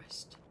through the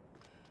forest.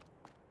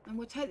 And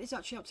we'll take this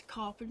actually up to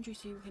carpentry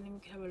so we can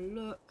have a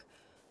look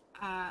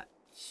at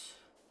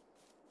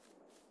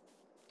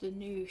the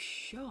new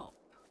shop.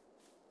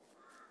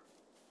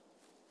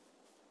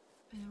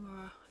 And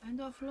we'll end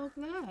our vlog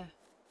there.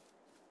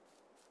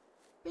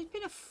 It's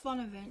been a fun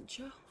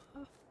adventure.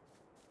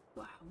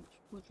 Wow, how much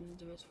woodland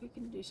there is. We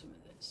can do some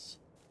of this.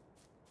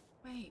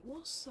 Wait,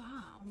 what's that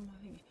on my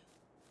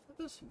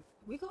thing?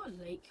 We got a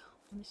lake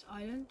on this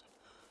island.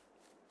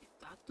 Did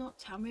Dad not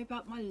tell me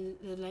about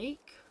the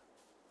lake?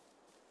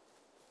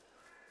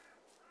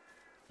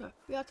 So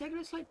we are taking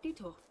a slight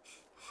detour.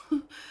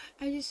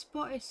 I just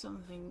spotted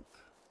something.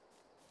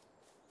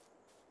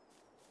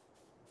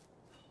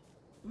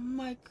 Oh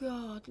my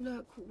god,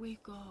 look what we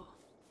got.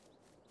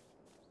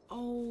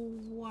 Oh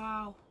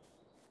wow.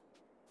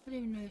 I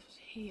didn't even know this was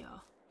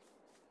here.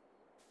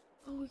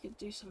 Oh, we could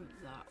do something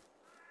with that.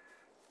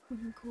 We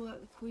can call that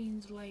the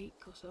Queen's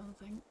Lake or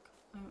something.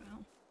 I don't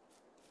know.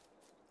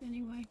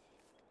 Anyway.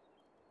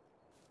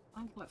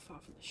 I'm quite far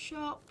from the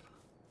shop.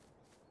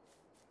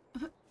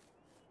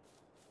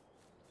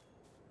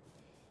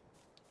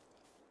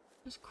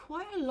 There's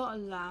quite a lot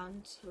of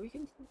land, so we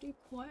can do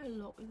quite a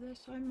lot with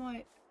this. I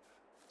might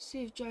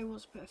see if Joe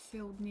wants to put a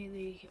field near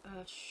the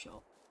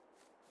shop.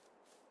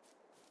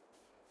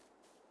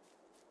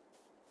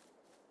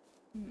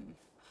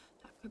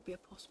 That could be a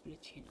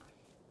possibility, you know.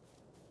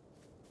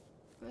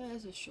 But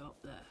there's a shop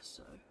there,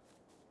 so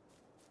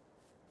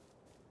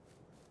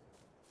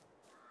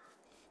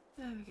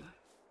there we go.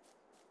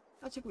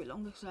 That took a bit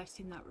longer because I've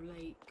seen that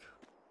lake.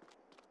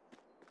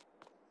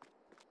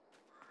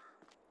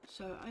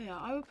 So yeah,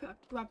 I will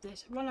grab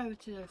this, run over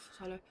to the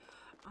silo,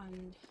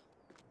 and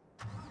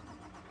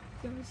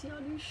go and see our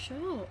new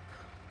shop.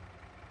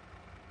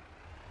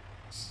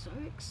 So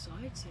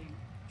exciting!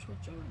 I'm sure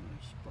Joe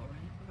knows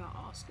borrowing without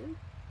asking.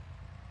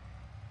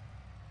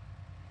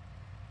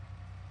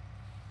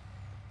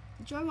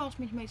 Joe asked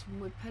me to make some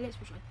wood pellets,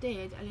 which I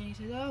did, and then he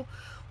said, "Oh,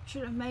 we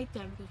shouldn't have made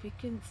them because we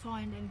couldn't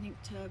find anything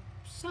to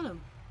sell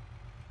them."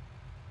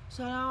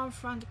 So now I'm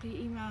frantically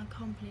emailing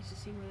companies to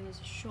see whether there's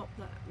a shop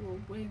that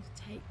will willing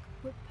to take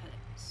wood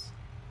pellets.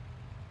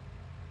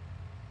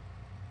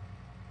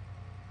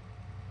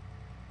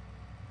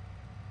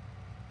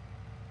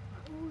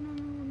 Oh no, I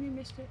nearly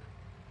missed it.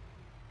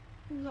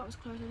 Oh, that was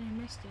close, I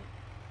nearly missed it.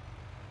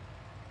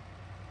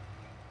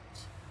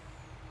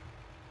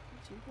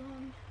 2,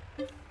 1.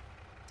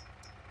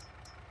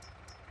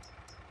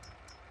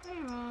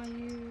 Where are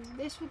you?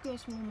 This will give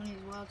us more money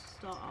as well to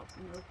start up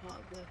another part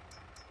of the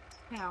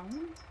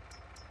town.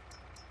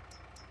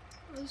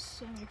 There's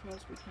so many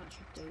products we can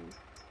actually do.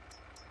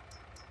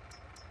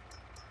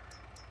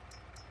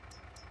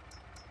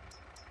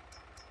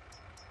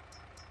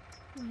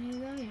 We're nearly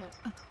there yet.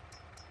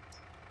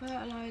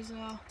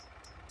 Fertilizer.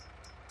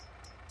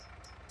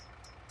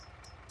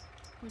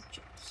 We'll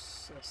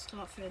just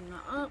start filling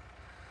that up.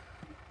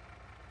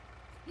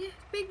 Yeah,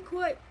 it's been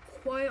quite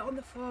quiet on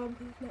the farm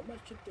because there's not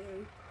much to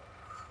do.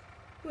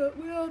 But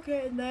we are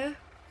getting there.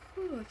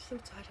 Oh, I'm so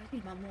tired. I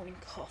need my morning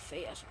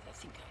coffee. That's what I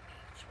think I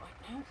need right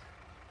now.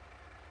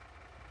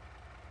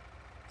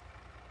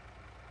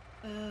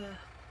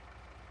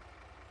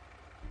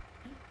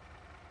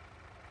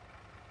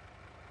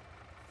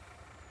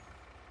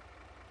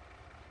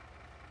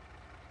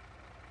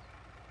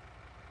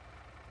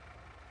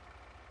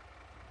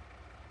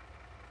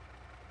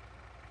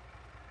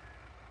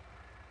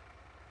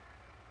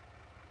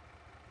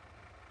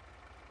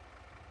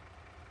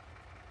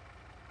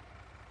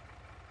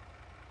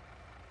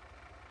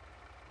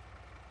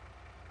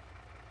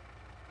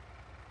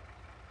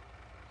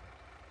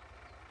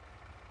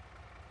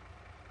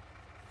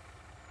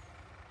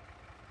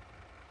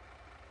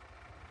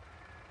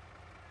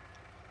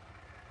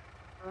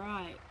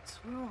 Right,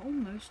 we're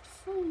almost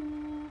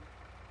full.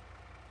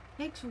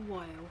 Takes a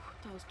while,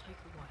 does take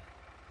a while.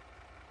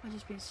 I've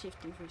just been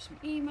sifting through some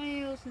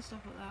emails and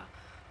stuff like that.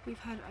 We've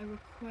had a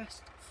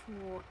request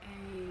for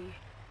a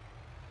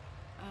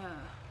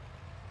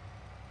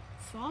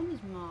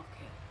farmer's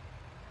market.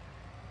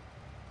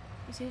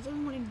 You see, he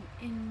doesn't want it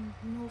in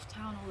North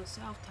Town or the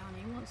South Town,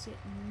 he wants it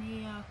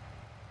near,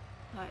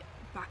 like,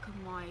 back of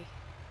my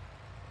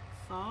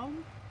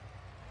farm,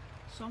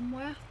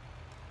 somewhere.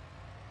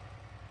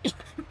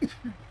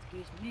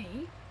 Excuse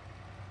me.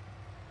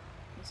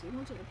 Yes, he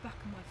wants it at the back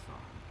of my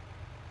farm.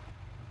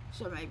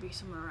 So maybe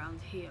somewhere around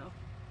here.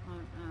 I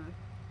don't know.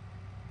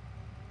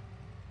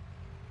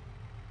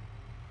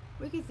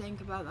 We could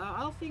think about that.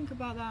 I'll think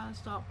about that and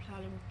start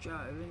planning with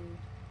Joe and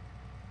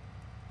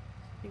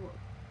see what's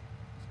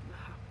going to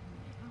happen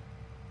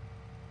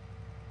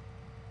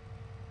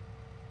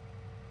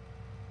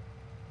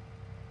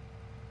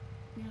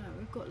later. Yeah,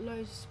 we've got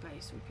loads of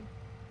space. We can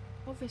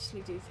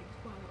obviously do things.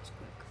 Wow, that was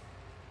quick.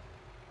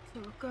 So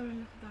we'll go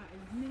and look at that in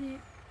a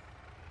minute.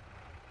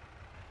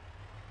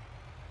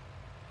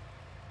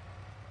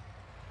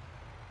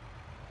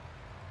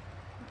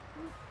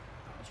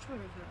 Let's try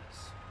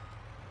reverse.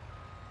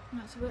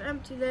 Right, so we'll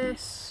empty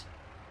this,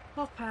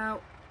 pop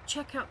out,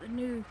 check out the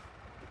new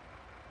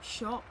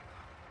shop,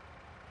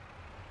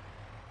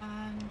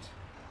 and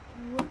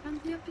we'll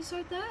end the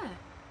episode there.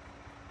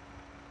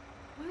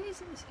 Why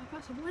isn't this?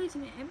 Why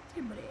isn't it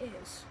empty? But it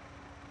is.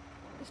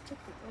 This took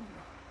a bit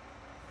longer.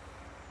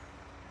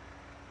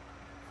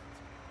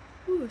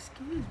 Ooh,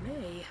 excuse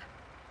me.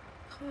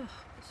 Oh,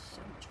 there's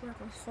so much work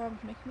on this farm,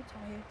 making me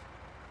tired.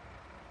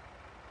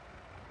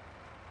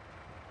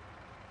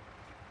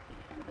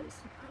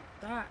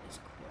 That is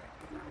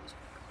quick. That was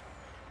quick.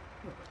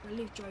 Look, we'll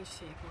leave Joe's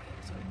vehicle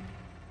here. So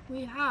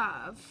we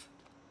have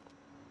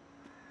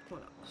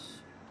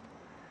products.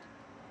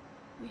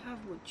 We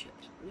have wood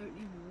chips. We don't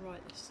need them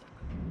right this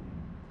second.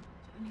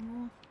 Is there any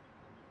more?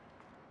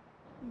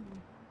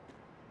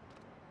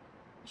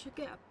 I should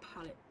get a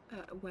pallet,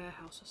 a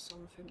warehouse or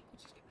something. We'll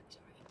just get these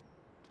already.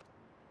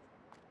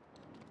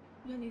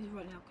 We don't need it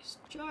right now because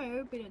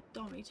Joe, being a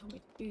dummy, told me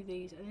to do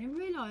these, and then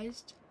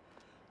realised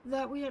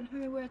that we don't have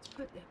anywhere to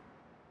put them.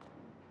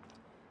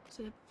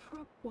 So the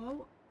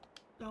well,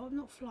 no, I'm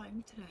not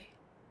flying today.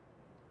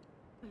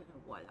 I don't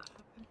know why that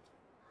happened.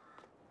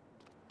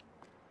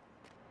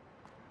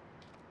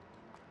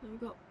 So we've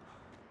got,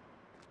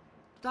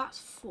 that's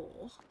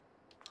 4.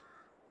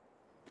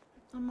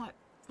 I might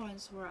find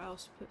somewhere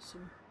else to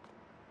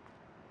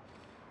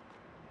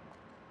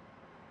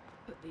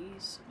put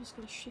these. I'm just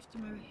going to shift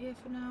them over here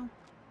for now.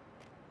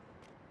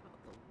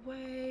 Out the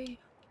way.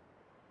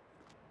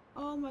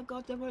 Oh my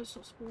god, they won't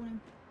stop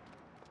spawning.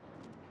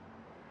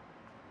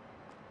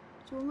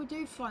 So when we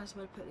do find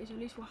somewhere to put these, at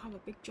least we'll have a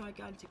big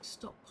gigantic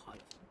stockpile of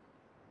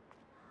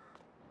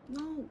them.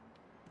 No!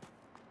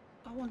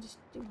 I want to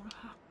still want to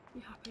be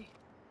happy.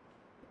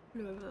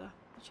 Blue over there.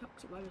 I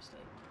chucked it by mistake.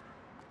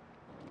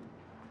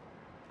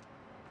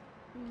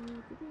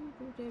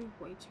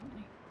 Way too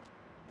many.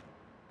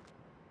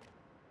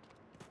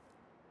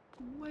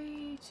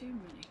 Way too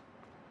many.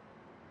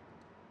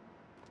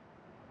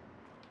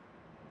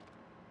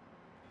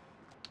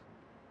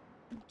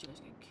 Joe's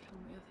gonna kill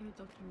me. I think I've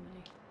done too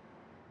many.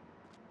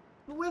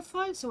 But we'll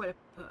find somewhere to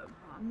put them.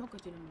 I'm not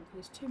gonna do them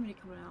because there's too many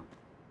coming out.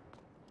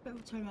 Better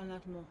turn around and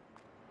add more.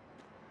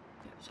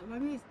 Yep, so if I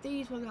move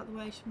these ones out of the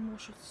way, some more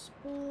should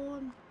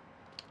spawn.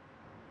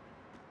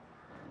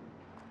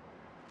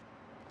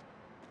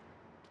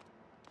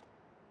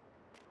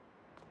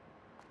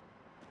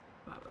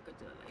 Right, we're gonna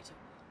do that later.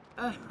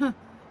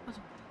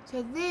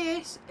 So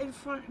this in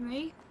front of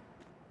me,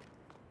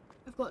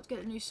 I've got to get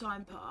a new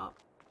sign put up.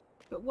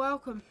 But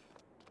welcome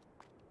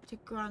to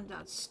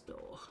Granddad's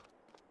store.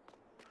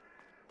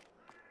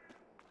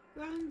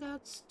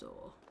 Granddad's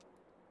store.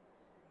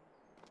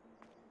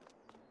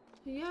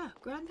 So yeah,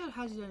 Granddad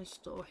has his own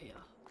store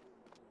here.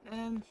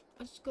 I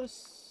just got to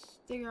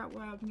figure out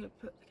where I'm going to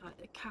put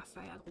the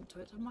cafe add onto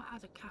it. So I might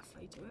add a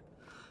cafe to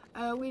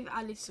it. We've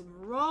added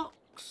some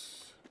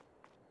rocks.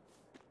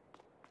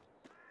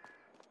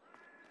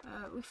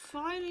 We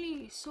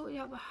finally sorted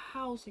out the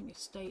housing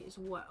estate as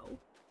well.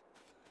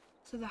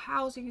 So the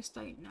housing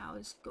estate now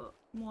has got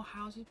more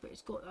houses, but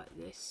it's got like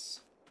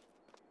this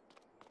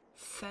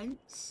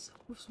fence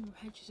with some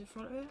hedges in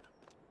front of it.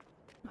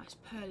 Nice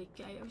pearly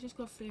gate. I was just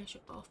gonna finish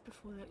it off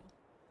before they.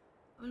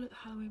 Oh look, the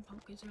Halloween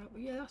pumpkins are out.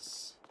 But yeah,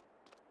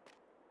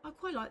 I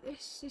quite like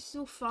this. This is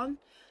all fun.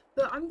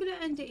 But I'm gonna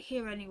end it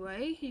here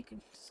anyway. You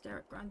can stare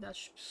at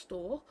Granddad's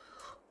store.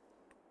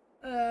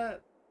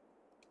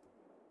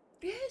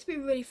 Yeah, it's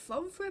been really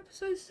fun for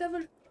episode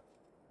 7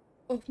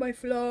 of my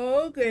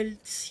vlog and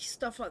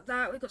stuff like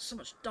that. We got so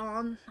much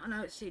done. I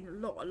know it seemed a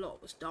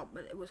lot was done,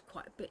 but it was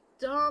quite a bit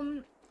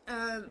done.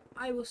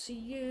 I will see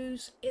you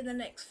in the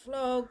next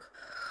vlog.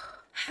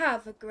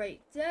 Have a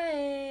great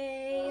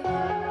day.